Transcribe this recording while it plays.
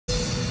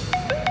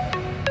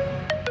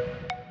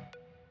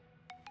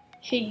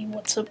Hey,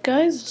 what's up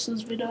guys, this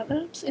is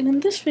Vid.Apps, and in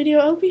this video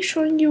I'll be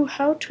showing you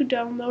how to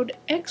download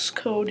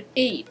Xcode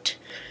 8.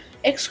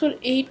 Xcode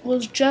 8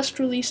 was just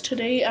released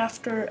today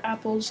after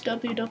Apple's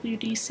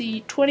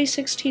WWDC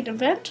 2016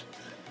 event.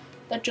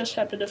 That just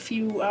happened a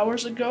few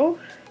hours ago.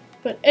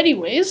 But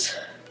anyways,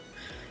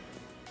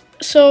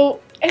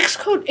 so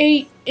Xcode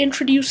 8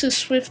 introduces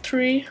Swift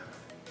 3.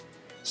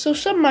 So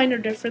some minor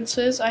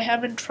differences. I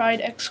haven't tried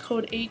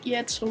Xcode 8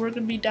 yet, so we're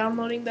going to be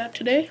downloading that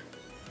today.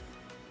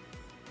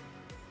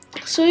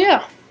 So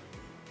yeah,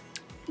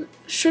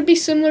 should be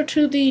similar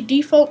to the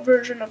default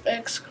version of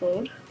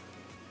Xcode,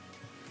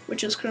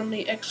 which is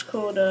currently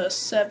Xcode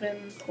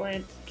 7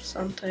 point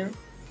something.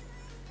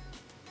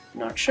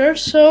 Not sure.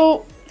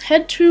 So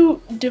head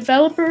to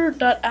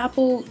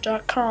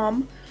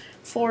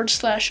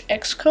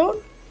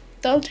developer.apple.com/Xcode.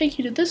 That'll take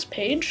you to this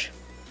page.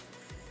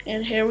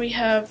 And here we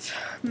have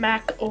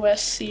Mac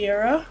OS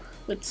Sierra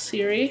with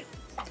Siri.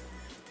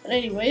 And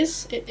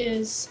anyways, it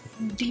is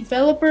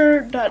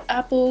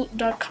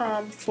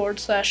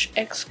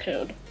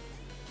developer.apple.com/Xcode.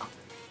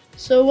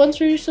 So once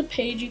you reach the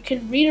page, you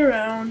can read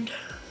around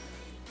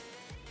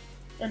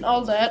and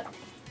all that.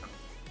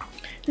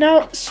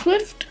 Now,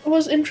 Swift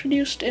was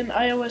introduced in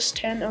iOS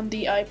 10 on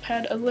the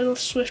iPad, a little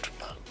Swift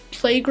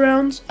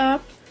Playgrounds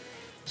app.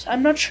 So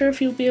I'm not sure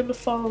if you'll be able to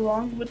follow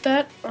along with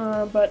that,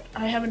 but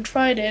I haven't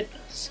tried it,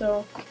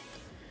 so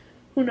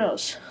who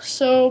knows.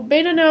 So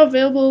beta now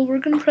available. We're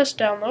going to press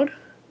download.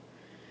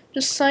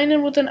 Just sign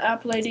in with an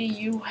Apple ID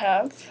you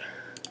have.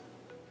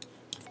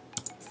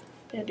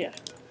 And yeah.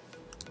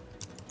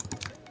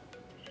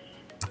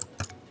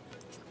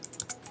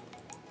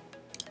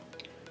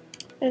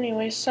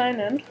 Anyway, sign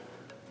in.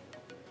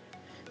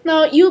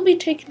 Now, you'll be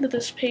taken to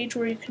this page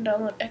where you can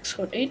download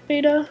Xcode 8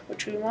 beta,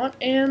 which we want,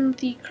 and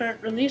the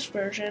current release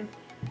version,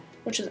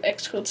 which is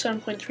Xcode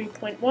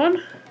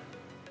 7.3.1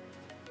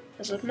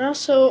 as of now.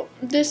 So,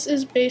 this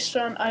is based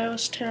on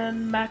iOS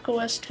 10,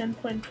 macOS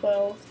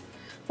 10.12,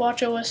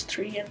 watchOS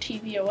 3, and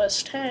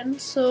tvOS 10.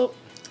 So,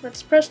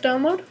 let's press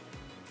download.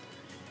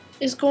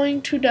 Is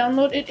going to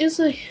download. It is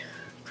a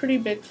pretty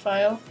big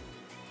file.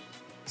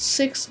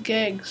 6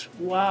 gigs.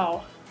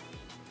 Wow.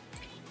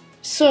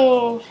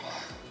 So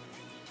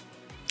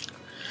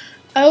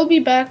I'll be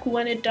back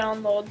when it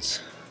downloads.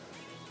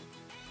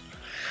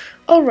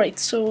 Alright,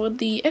 so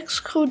the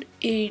Xcode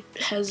 8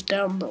 has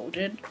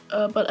downloaded,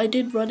 but I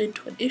did run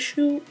into an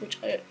issue, which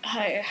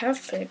I have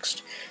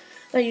fixed.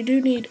 Now you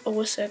do need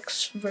OS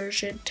X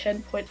version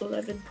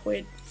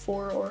 10.11.4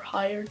 or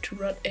higher to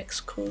run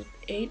Xcode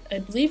 8. I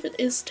believe it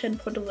is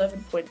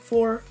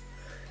 10.11.4,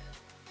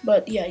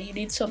 but yeah, you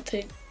need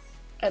something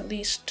at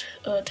least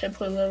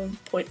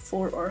 10.11.4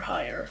 or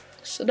higher.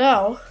 So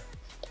now,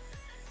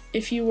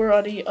 if you were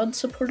on the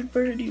unsupported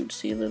version, you'd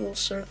see a little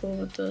circle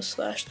with the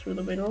slash through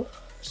the middle,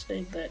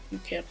 saying that you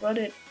can't run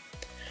it.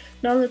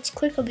 Now let's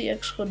click on the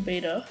Xcode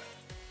beta.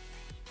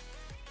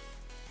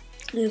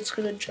 It's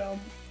gonna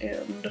jump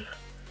and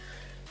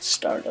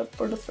start up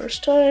for the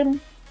first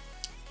time.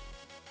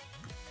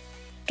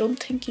 Don't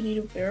think you need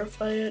to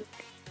verify it,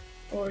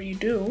 or you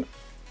do,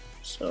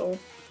 so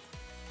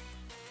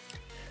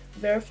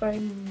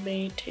verifying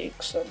may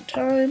take some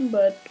time,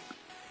 but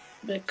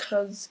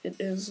because it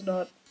is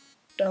not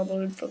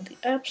downloaded from the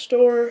App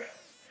Store,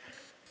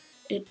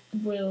 it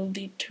will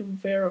need to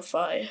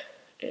verify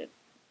it.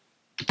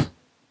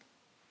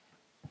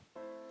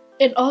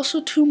 And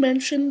also to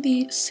mention,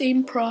 the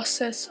same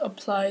process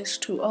applies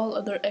to all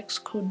other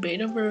Xcode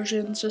beta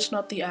versions, just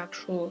not the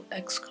actual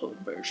Xcode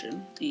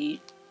version,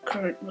 the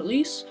current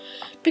release,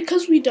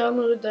 because we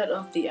downloaded that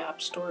off the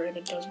App Store and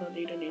it does not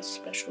need any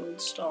special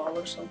install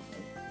or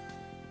something.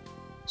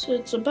 So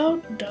it's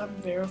about done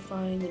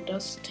verifying. It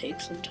does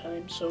take some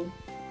time, so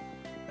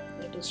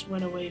I just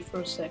went away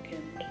for a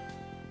second,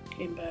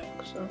 came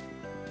back, so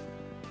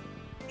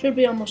should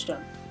be almost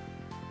done.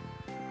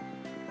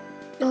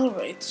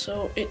 Alright,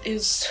 so it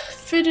is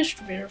finished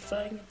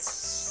verifying. It's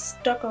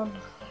stuck on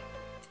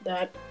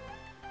that.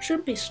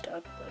 Should be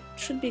stuck, but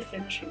should be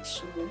finishing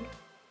soon,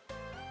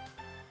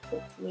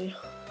 hopefully.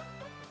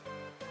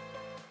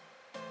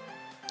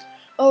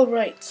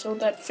 Alright, so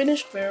that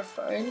finished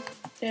verifying,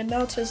 and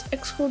now it says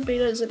Xcode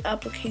beta is an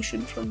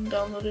application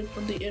downloaded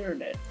from the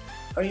internet.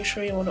 Are you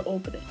sure you want to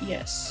open it?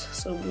 Yes.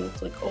 So we'll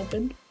click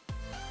open.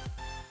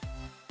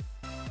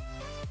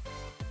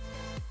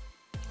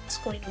 It's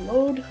going to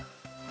load.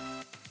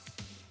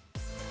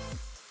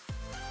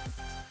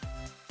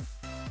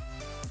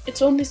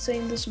 It's only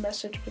saying this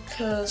message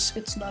because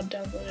it's not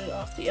downloaded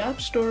off the App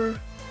Store.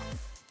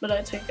 But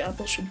I think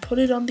Apple should put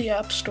it on the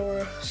App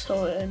Store,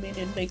 so I mean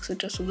it makes it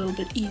just a little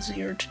bit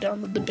easier to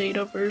download the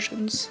beta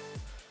versions.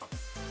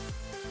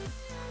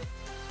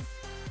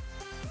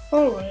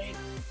 Alright.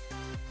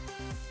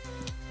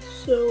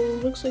 So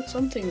looks like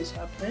something is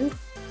happening.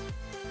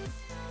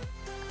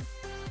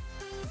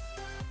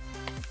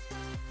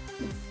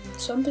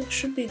 Something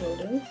should be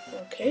loading.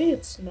 Okay,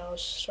 it's now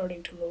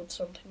starting to load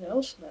something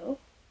else now.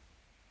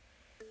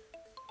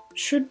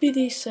 Should be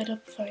the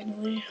setup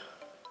finally.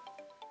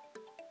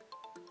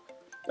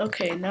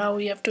 Okay, now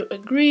we have to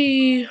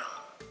agree.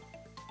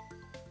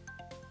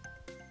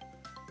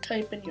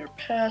 type in your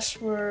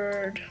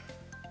password.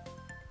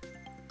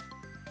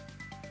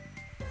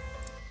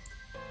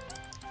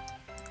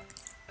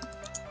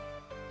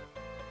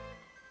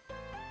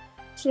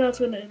 So now it's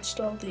going to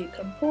install the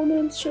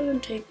components.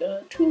 Shouldn't take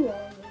too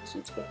long, as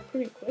it's going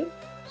pretty quick.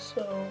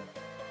 So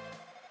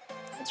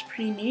that's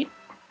pretty neat.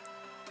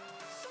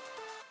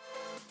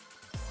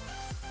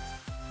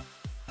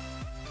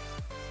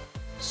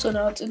 So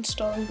now it's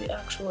installing the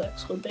actual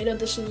Xcode beta.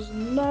 This is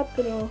not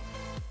gonna,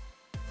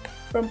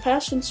 from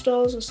past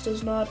installs, this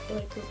does not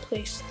like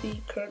replace the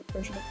current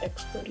version of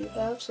Xcode you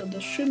have. So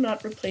this should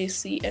not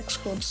replace the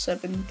Xcode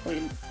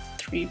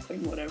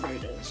 7.3. Whatever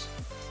it is.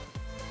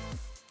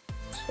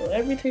 So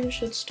everything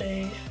should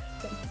stay.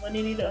 And when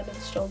you need to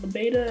uninstall the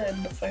beta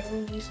and the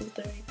final release is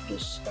there, you can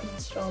just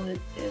uninstall it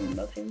and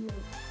nothing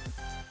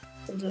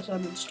will just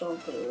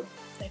uninstall the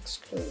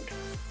Xcode.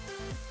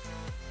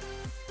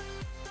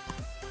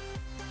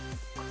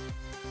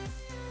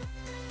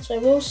 So I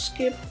will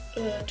skip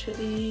to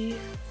the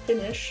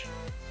finish.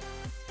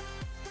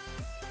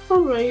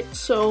 Alright,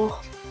 so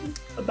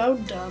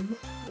about done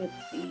with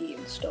the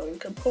installing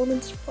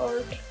components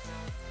part.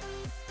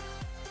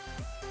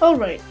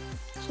 Alright,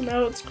 so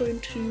now it's going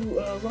to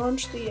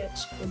launch the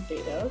Xcode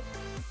beta.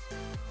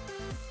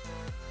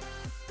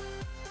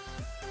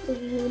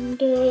 And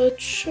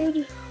it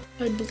should,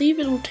 I believe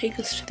it will take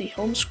us to the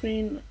home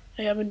screen.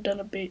 I haven't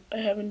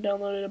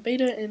downloaded a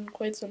beta in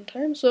quite some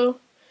time, so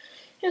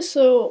yeah,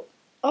 so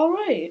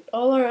alright,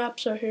 all our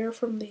apps are here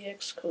from the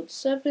Xcode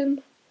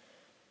 7,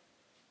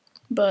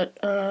 but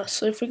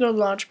so if we go to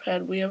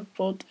Launchpad, we have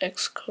both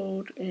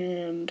Xcode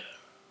and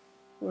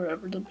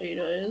wherever the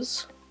beta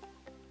is.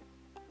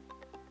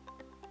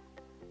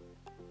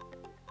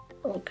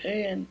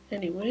 Okay, and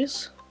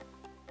anyways,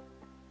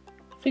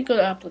 if we go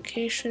to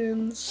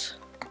Applications,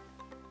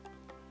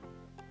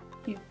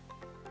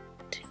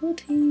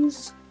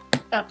 Utilities,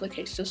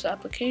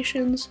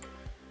 Applications,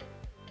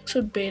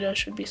 so beta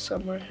should be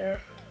somewhere here.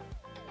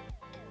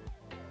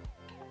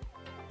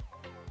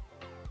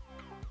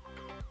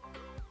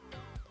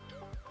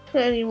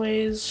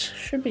 Anyways,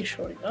 should be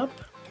showing up.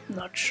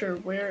 Not sure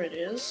where it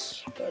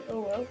is, but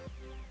oh well.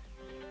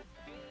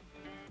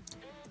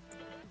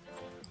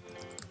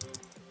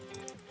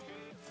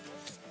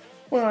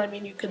 Well, I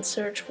mean, you can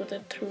search with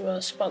it through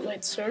a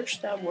Spotlight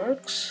search, that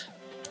works.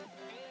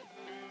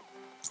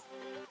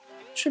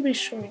 Should be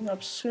showing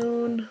up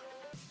soon.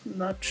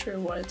 Not sure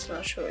why it's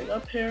not showing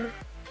up here.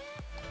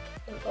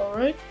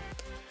 Alright.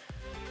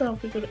 Now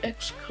if we go to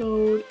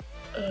Xcode,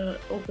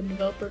 open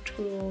Developer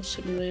Tool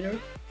Simulator.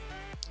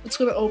 It's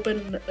going to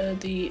open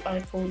the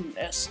iPhone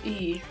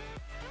SE.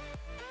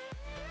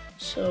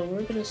 So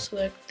we're going to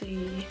select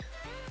the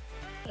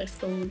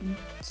iPhone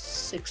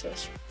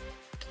 6s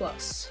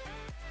Plus.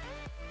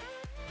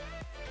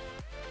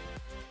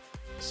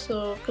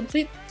 So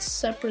complete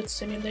separate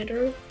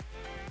simulator.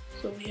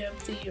 So we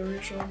have the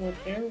original one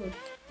here with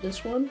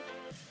this one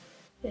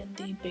and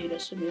the beta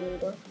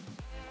simulator.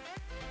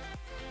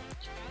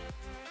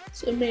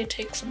 So it may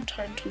take some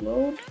time to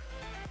load.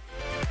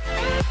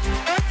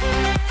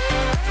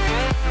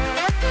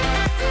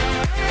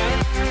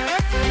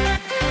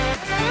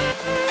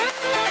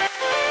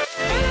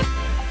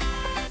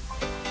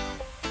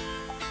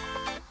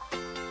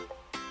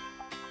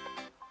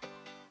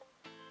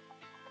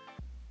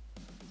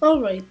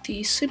 Alright,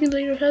 the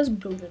simulator has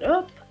booted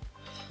up,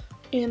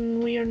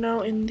 and we are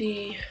now in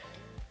the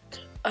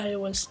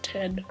iOS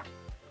 10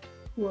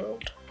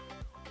 world.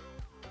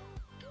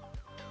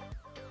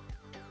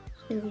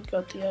 Here we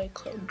got the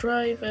iCloud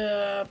Drive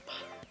app.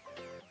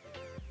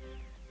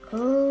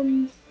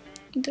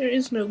 There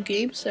is no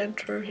Game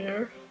Center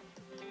here,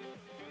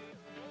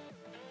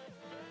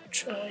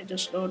 which I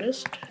just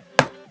noticed.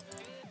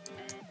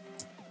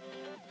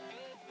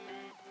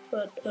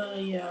 But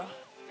yeah.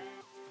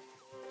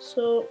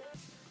 So,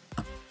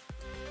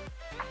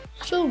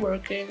 still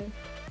working,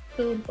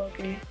 still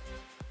buggy,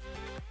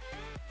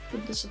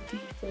 but this is the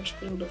first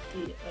build of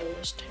the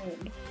iOS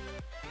 10.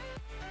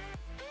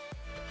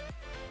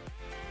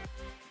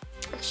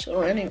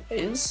 So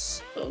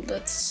anyways,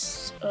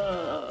 let's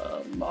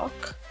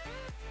lock.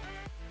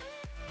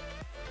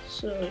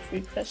 So if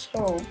we press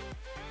home,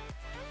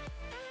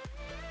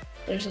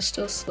 there's a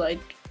still slide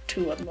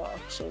to unlock,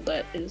 so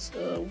that is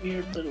a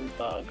weird little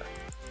bug.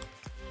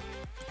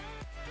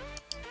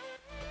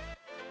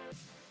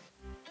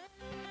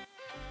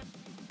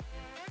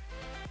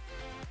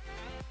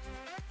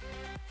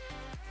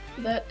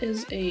 That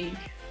is a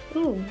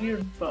little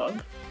weird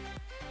bug.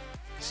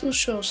 Still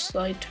shows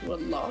slide to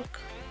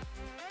unlock.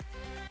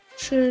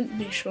 Shouldn't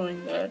be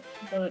showing that,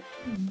 but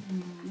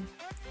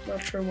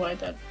not sure why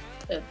that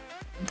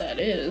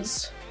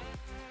is.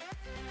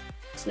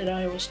 Did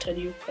iOS 10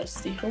 you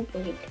press the home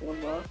button to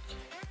unlock?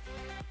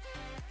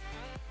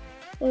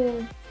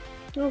 Oh,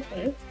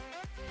 okay.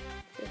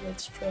 So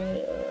let's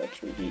try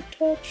 3D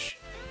touch.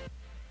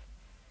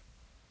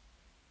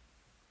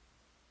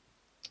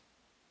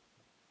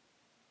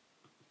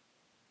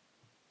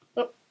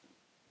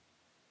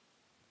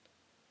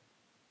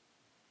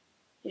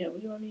 Yeah,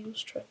 we want to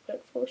use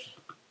trackpad first.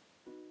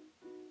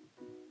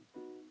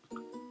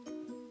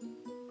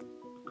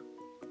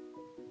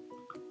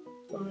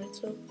 Alright,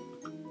 so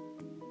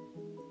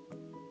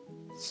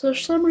for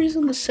some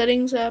reason the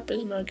settings app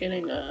is not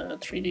getting a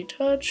 3D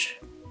touch.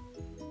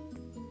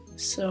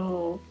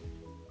 So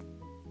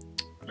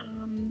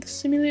the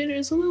simulator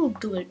is a little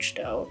glitched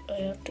out, I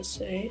have to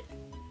say.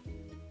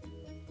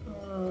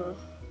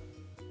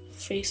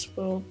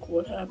 Facebook,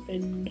 what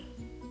happened?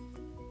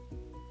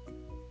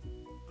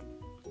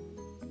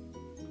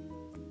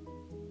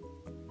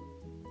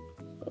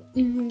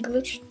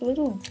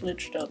 Little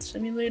glitched out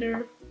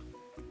simulator.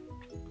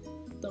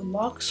 The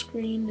lock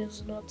screen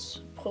is not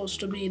supposed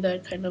to be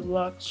that kind of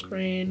lock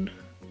screen.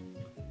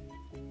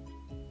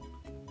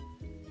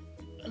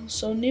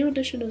 So new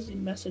addition is the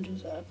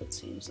messages app, it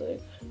seems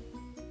like.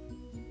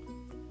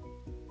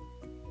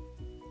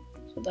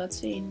 So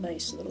that's a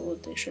nice little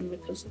addition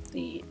because of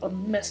the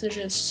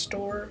messages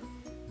store.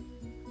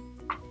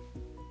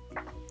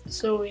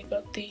 So we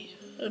got the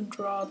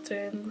draw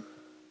thing.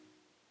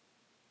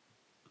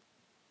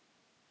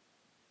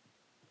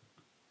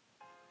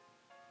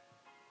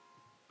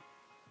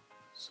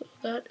 So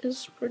that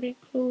is pretty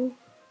cool.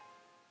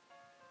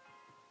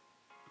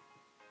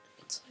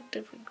 It's like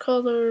different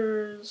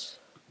colors.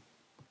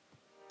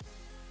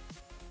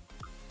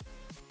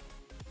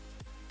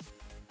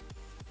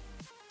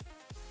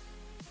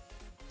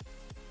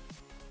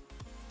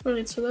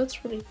 Right, so that's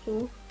pretty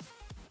cool.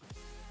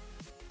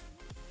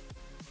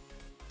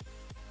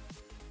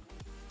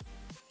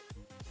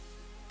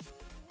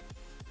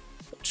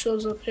 So it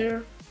shows up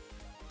here.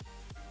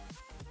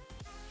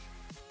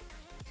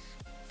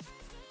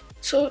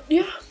 So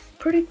yeah,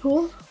 pretty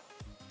cool.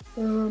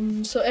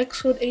 So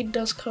Xcode 8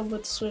 does come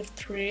with Swift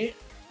 3.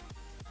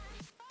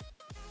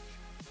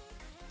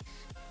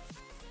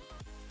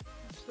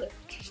 So let's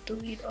just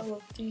delete all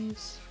of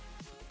these.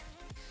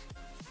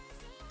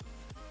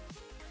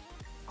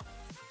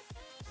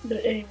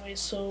 But anyway,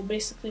 so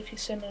basically if you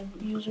send a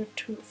user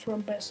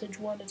from message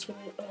 1, it's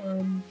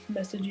gonna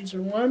message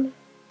user 1.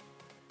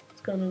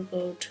 It's gonna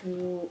go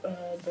to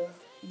the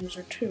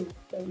user 2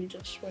 that we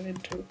just went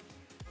into.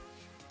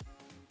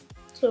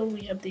 So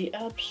we have the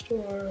App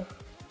Store.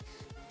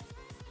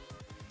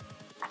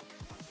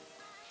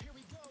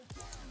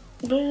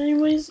 But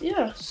anyways,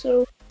 yeah,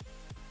 so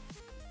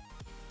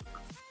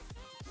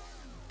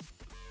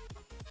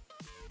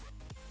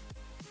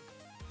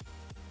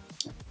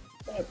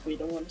we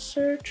don't want to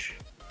search.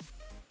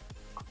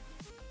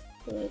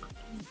 But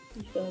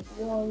we got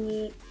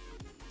wallet.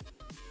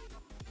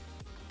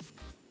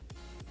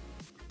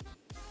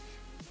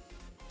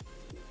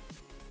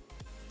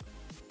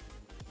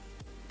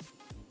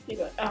 We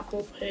got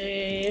Apple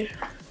Pay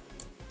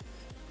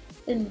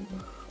and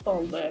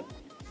all that.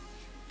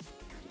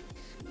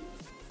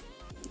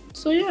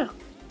 So yeah,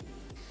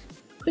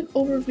 quick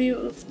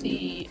overview of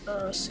the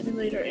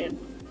simulator and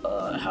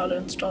how to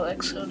install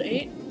Xcode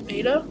 8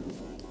 beta.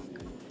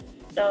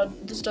 Now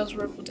this does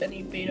work with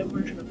any beta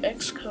version of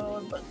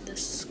Xcode, but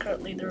this is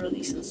currently the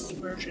release is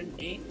version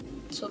 8.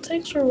 So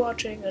thanks for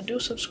watching, do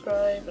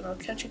subscribe, and I'll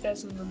catch you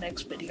guys in the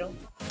next video.